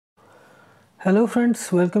Hello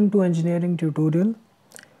friends, welcome to engineering tutorial.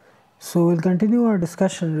 So we'll continue our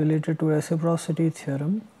discussion related to reciprocity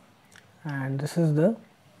theorem, and this is the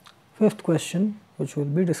fifth question which we'll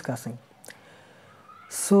be discussing.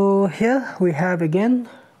 So here we have again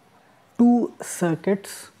two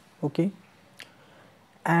circuits, okay,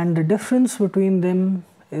 and the difference between them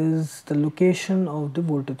is the location of the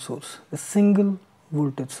voltage source, the single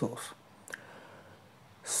voltage source.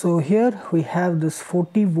 So here we have this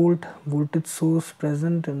 40 volt voltage source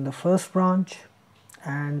present in the first branch,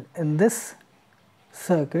 and in this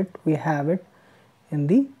circuit we have it in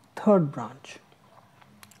the third branch.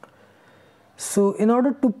 So in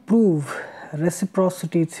order to prove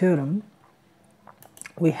reciprocity theorem,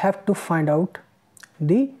 we have to find out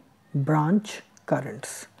the branch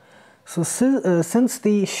currents. So since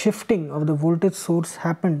the shifting of the voltage source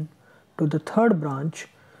happened to the third branch,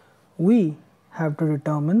 we have to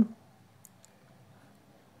determine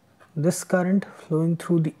this current flowing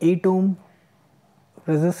through the 8 ohm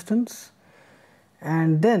resistance,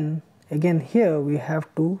 and then again here we have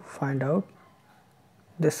to find out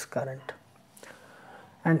this current,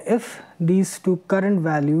 and if these two current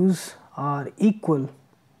values are equal,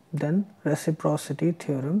 then reciprocity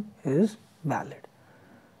theorem is valid.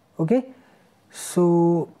 Okay,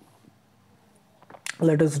 so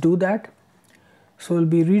let us do that. So we'll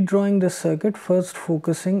be redrawing this circuit, first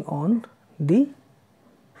focusing on the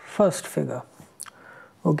first figure.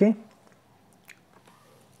 Okay,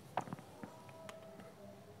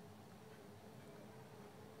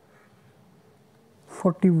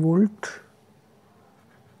 (40 volt),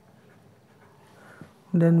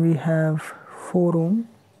 then we have 4 ohm,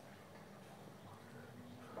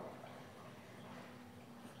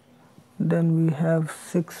 then we have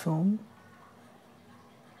 6 ohm,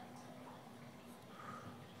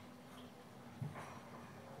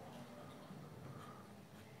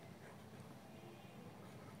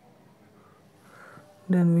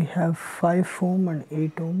 then we have 5 ohm and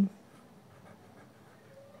 8 ohm,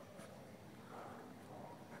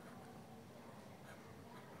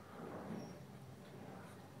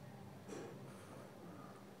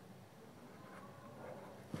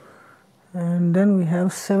 and then we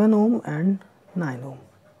have 7 ohm and 9 ohm.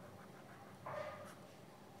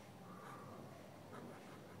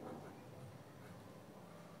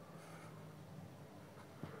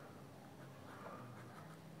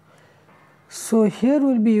 So here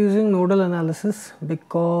we'll be using nodal analysis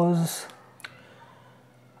because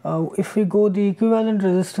if we go the equivalent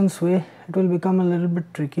resistance way, it will become a little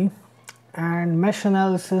bit tricky, and mesh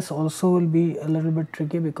analysis also will be a little bit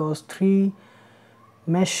tricky because 3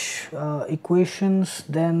 mesh equations,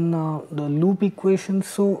 then the loop equations,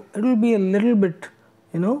 so it will be a little bit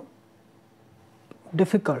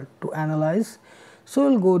difficult to analyze. So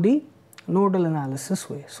we'll go the nodal analysis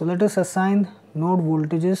way. So let us assign node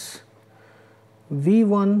voltages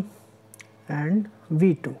V1 and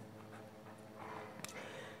V2,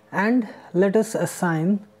 and let us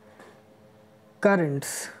assign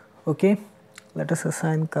currents. Okay, let us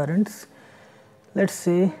assign currents. Let's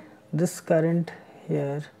say this current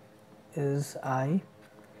here is I,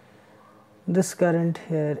 this current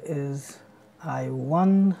here is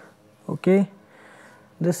I1, okay,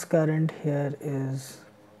 this current here is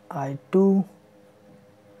I2,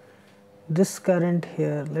 this current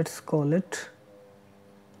here, let's call it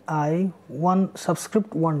I1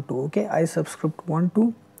 subscript 1 2, okay, I subscript 1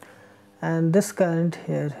 2, and this current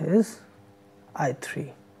here is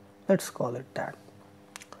I3, let's call it that.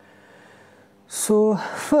 So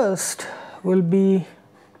first we'll be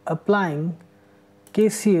applying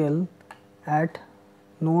KCL at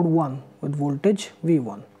node 1 with voltage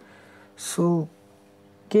V1. So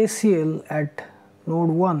KCL at node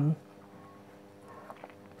 1,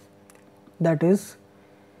 that is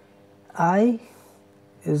I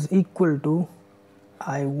is equal to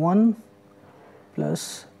I1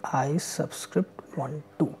 plus I subscript 1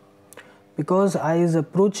 2. Because I is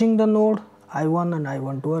approaching the node, I1 and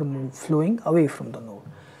I12 are flowing away from the node.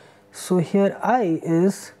 So here I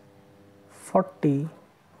is 40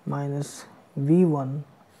 minus V1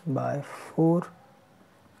 by 4,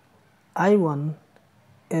 I1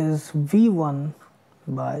 is V1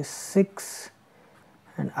 by 6,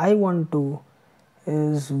 and I12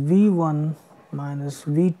 is V1 minus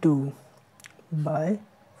V2 by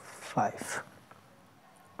 5.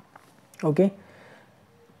 Okay,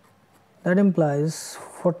 that implies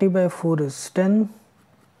 40 by 4 is 10,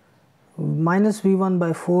 minus V1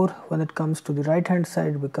 by 4, when it comes to the right hand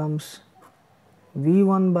side, becomes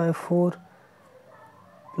V1 by 4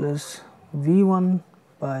 plus V1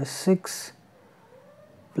 by 6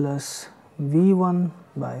 plus V1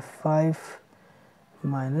 by 5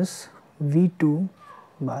 minus V2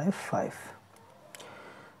 by 5.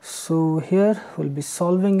 So here we'll be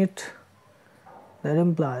solving it. That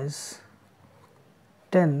implies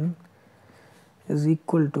 10 is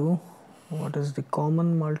equal to, what is the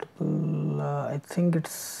common multiple? I think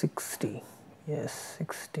it's 60. Yes,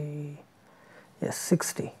 60. Yes,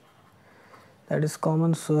 60. That is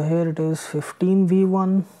common. So here it is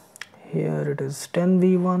 15V1. Here it is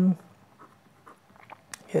 10V1.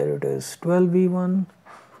 Here it is 12V1.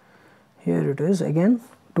 Here it is again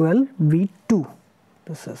 12V2.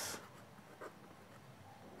 This is.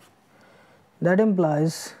 That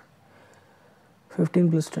implies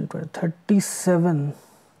 15 plus 10, 20, 37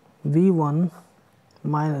 V1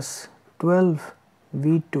 minus 12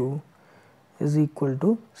 V2 is equal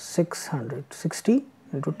to 600, 60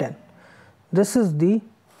 into 10. This is the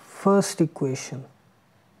first equation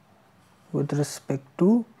with respect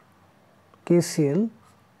to KCL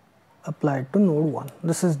applied to node 1.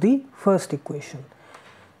 This is the first equation.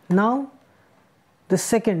 Now the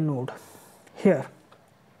second node here.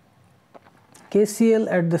 KCL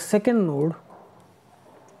at the second node,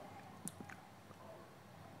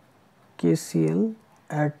 KCL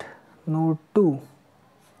at node 2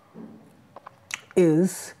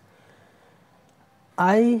 is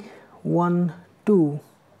I12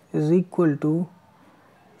 is equal to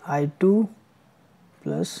I2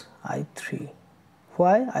 plus I3.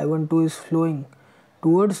 Why? I12 is flowing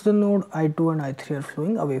towards the node, I2 and I3 are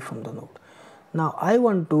flowing away from the node. Now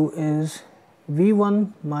I12 is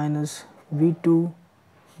V1 minus V2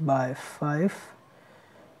 by 5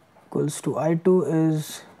 equals to I2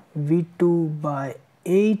 is V2 by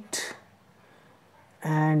 8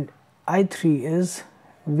 and I3 is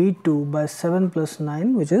V2 by 7 plus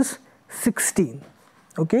 9, which is 16.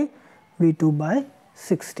 Okay, V2 by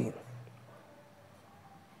 16.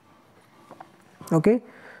 Okay,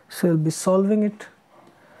 so we'll be solving it.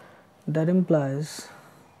 That implies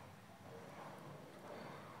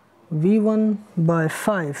V1 by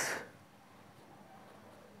 5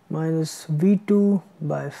 minus V2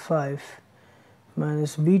 by 5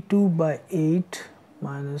 minus V2 by 8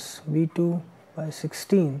 minus V2 by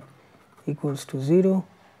 16 equals to 0.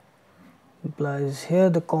 Implies here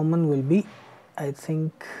the common will be, I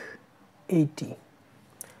think, 80.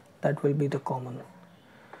 That will be the common.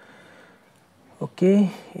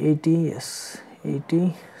 Okay, 80, yes,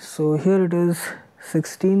 80. So here it is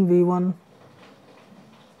 16 V1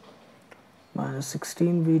 minus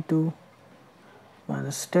 16 V2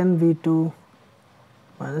 minus 10 V2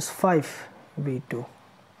 minus 5 V2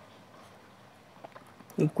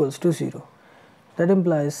 equals to 0. That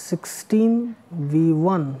implies 16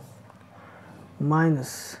 V1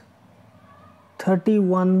 minus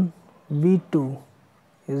 31 V2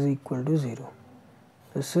 is equal to 0.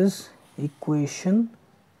 This is equation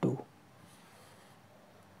 2.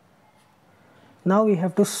 Now we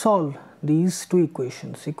have to solve these two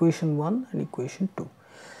equations, equation 1 and equation 2.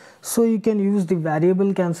 So you can use the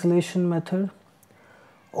variable cancellation method,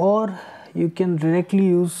 or you can directly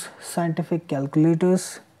use scientific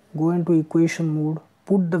calculators, go into equation mode,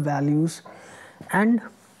 put the values, and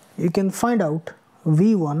you can find out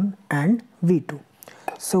V1 and V2.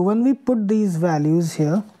 So when we put these values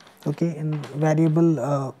here, okay, in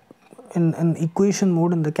variable in equation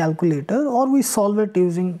mode in the calculator, or we solve it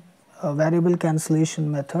using a variable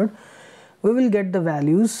cancellation method, we will get the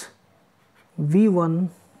values V1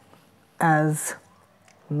 as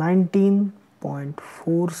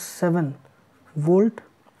 19.47 volt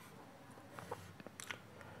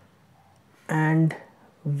and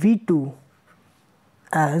V2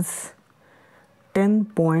 as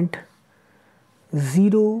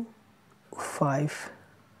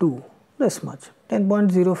 10.052. This much.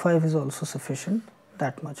 10.05 is also sufficient,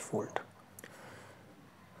 that much volt.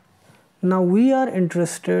 Now we are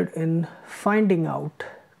interested in finding out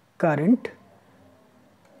current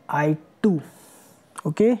I2.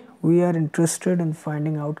 Okay, we are interested in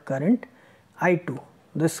finding out current I2,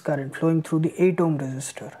 this current flowing through the 8 ohm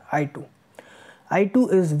resistor, I2.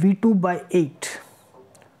 I2 is V2 by 8.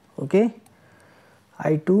 Okay,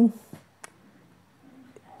 I2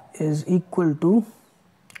 is equal to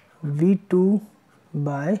V2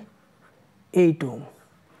 by 8 ohm,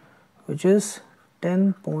 which is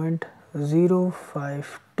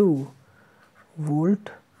 10.052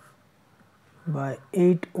 volt by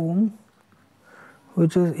 8 ohm,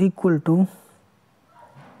 which is equal to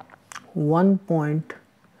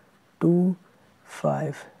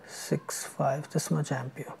 1.2565, this much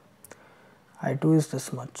ampere. I2 is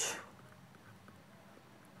this much.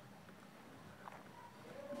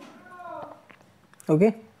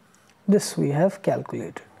 Okay, this we have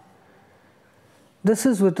calculated. This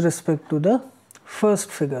is with respect to the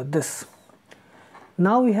first figure, this.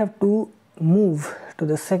 Now we have to move to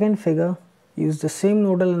the second figure, use the same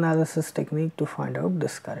nodal analysis technique to find out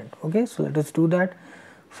this current. Okay, so let us do that.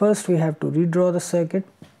 First we have to redraw the circuit.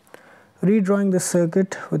 Redrawing the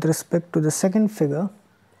circuit with respect to the second figure,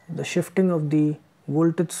 the shifting of the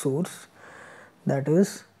voltage source, that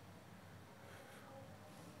is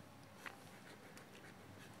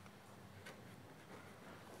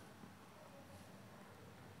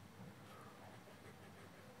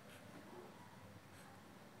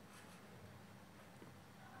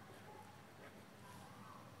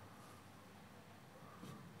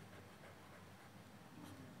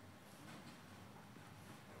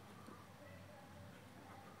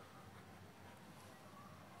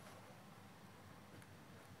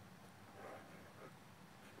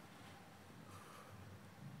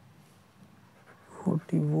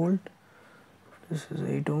volt, this is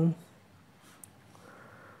 8 ohm,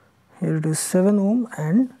 here it is 7 ohm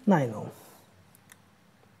and 9 ohm.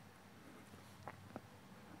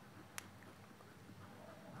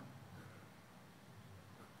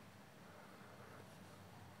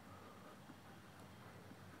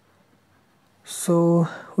 So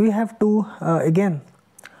we have to again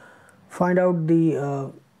find out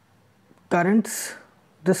the currents,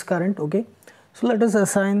 this current. Okay, so let us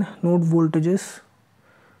assign node voltages.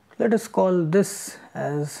 Let us call this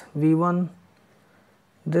as V1,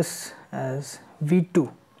 this as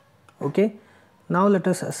V2. Okay, now let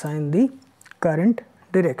us assign the current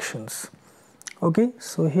directions. Okay,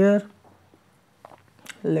 so here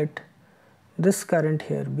let this current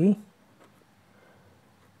here be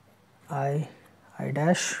I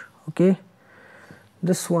dash. Okay,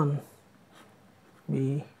 this one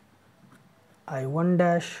be I1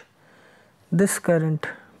 dash, this current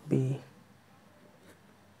be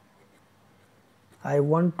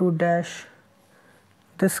I12 dash,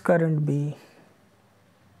 this current be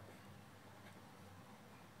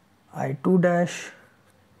I2 dash,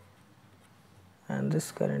 and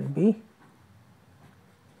this current be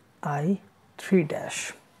I3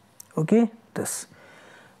 dash. Okay, this.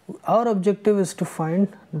 Our objective is to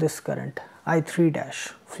find this current I3 dash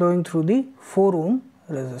flowing through the 4 ohm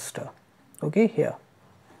resistor. Okay, here.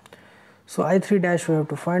 So I3 dash we have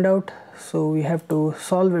to find out. So we have to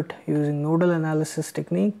solve it using nodal analysis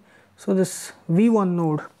technique. So this V1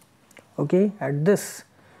 node, okay, at this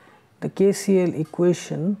the KCL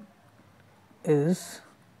equation is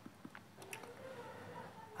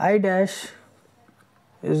I dash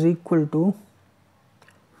is equal to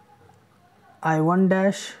I1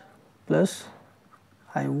 dash plus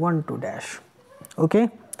I12 dash. Okay,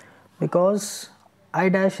 because I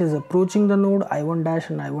dash is approaching the node, I1 dash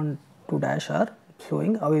and I12 dash are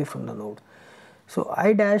flowing away from the node. So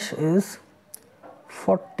I dash is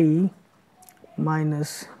 40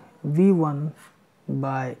 minus V1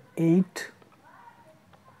 by 8,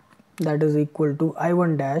 that is equal to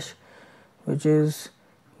I1 dash, which is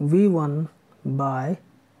V1 by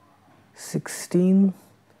 16,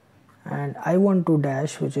 and I12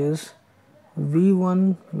 dash, which is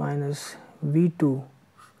V1 minus V2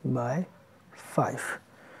 by 5.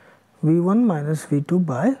 V1 minus V2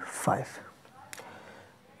 by 5.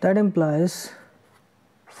 That implies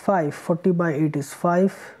 5, 40 by 8 is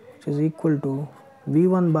 5, which is equal to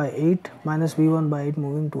V1 by 8 minus V1 by 8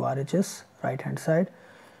 moving to RHS, right hand side,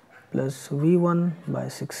 plus V1 by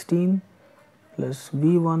 16 plus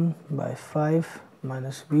V1 by 5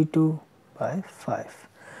 minus V2 by 5.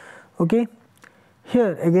 Okay,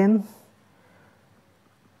 here again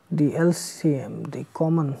the LCM, the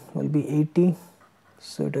common, will be 80.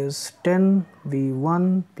 So it is 10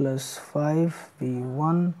 V1 plus 5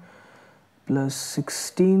 V1 plus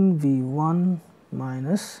 16 V1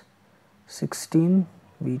 minus 16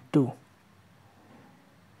 V2.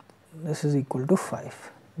 This is equal to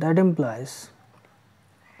 5. That implies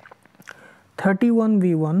 31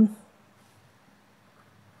 V1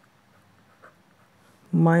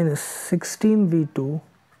 minus 16 V2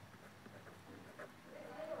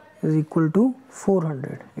 is equal to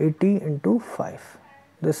 400, 80 into 5.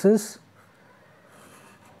 This is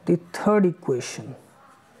the third equation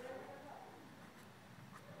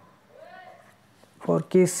for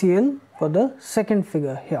KCL for the second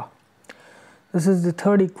figure here. This is the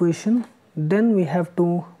third equation. Then we have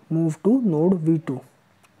to move to node V2,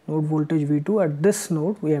 node voltage V2. At this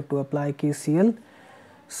node we have to apply KCL.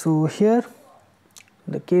 So here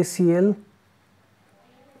the KCL,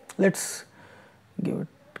 let's give it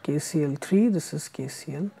KCL 3, this is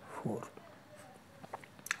KCL 4.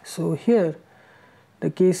 So here the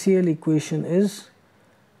KCL equation is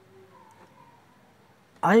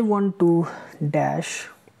I12 dash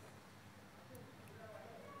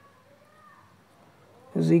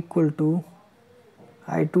is equal to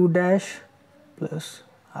I2 dash plus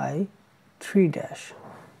I3 dash,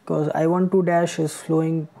 because I12 dash is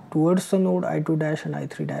flowing towards the node, I2 dash and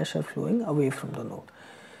I3 dash are flowing away from the node.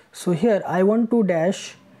 So here I12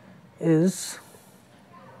 dash is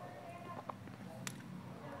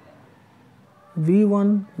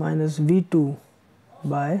V1 minus V2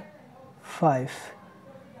 by 5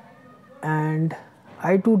 and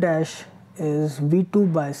I2 dash is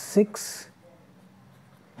V2 by 6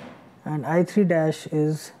 and I3 dash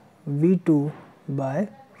is V2 by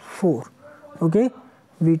 4. Okay,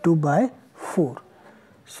 V2 by 4.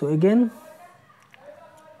 So again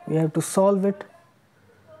we have to solve it.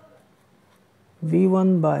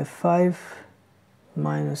 V1 by 5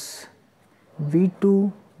 minus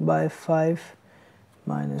V2 by 5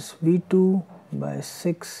 minus V2 by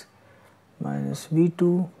 6 minus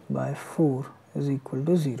V2 by 4 is equal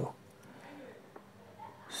to 0.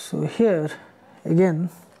 So here again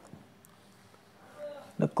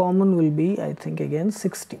the common will be, I think, again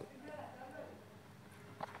 60.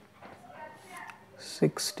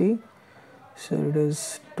 60. So it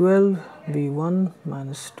is 12 V1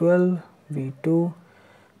 minus 12 V2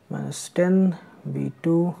 minus 10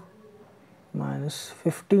 V2 minus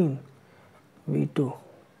 15 V2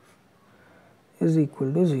 is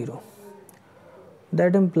equal to 0.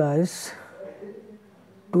 That implies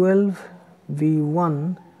 12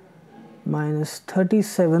 V1 minus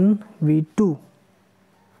 37 V2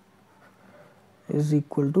 is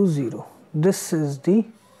equal to 0. This is the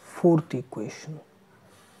fourth equation.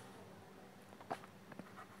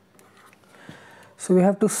 So we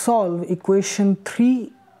have to solve equation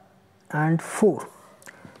 3 and 4.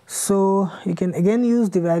 So you can again use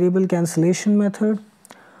the variable cancellation method,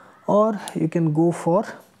 or you can go for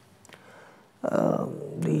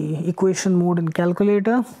the equation mode in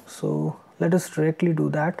calculator. So let us directly do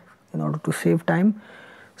that in order to save time.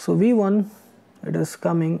 So V1, it is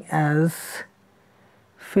coming as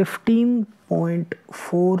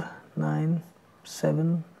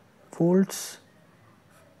 15.497 volts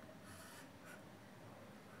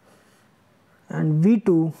and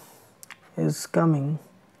V2 is coming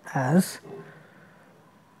as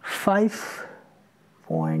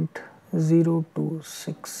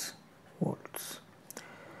 5.026 volts.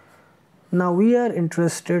 Now we are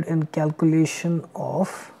interested in calculation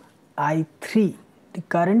of I3, the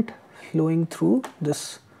current flowing through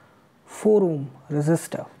this 4 ohm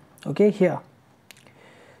resistor, okay, here.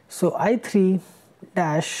 So I3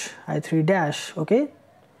 dash, okay,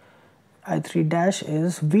 I3 dash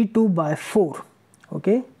is V2 by 4,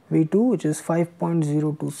 okay, V2 which is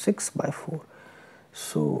 5.026 by 4.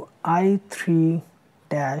 So I3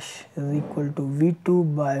 dash is equal to V2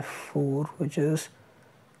 by 4, which is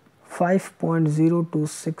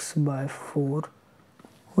 5.026 by 4,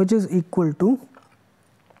 which is equal to,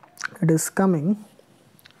 it is coming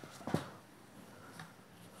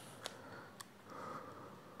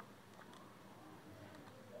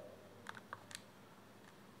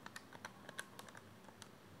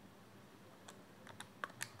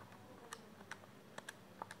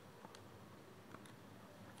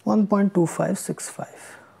 1.2565,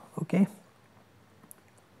 okay,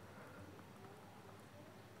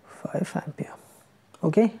 5 ampere,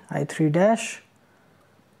 okay. I3 dash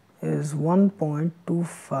is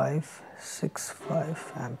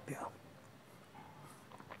 1.2565 ampere.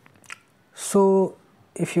 So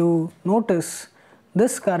if you notice,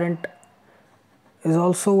 this current is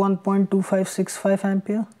also 1.2565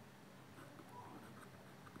 ampere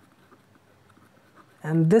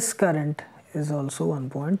and this current is also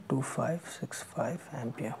 1.2565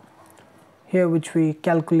 ampere here, which we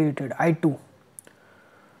calculated I2,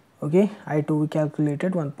 okay, I2 we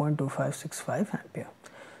calculated 1.2565 ampere.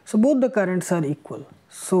 So both the currents are equal.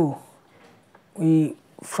 So we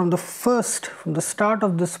from the start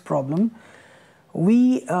of this problem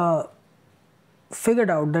we figured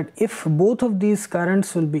out that if both of these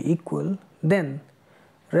currents will be equal, then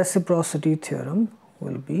reciprocity theorem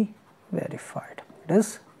will be verified, it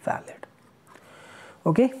is valid.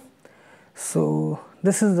 Okay, so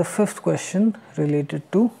this is the 5th question related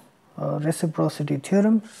to reciprocity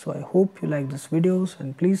theorem. So I hope you like this videos,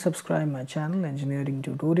 and please subscribe my channel Engineering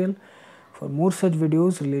Tutorial for more such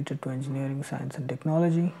videos related to engineering, science and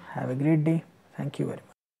technology. Have a great day. Thank you very much.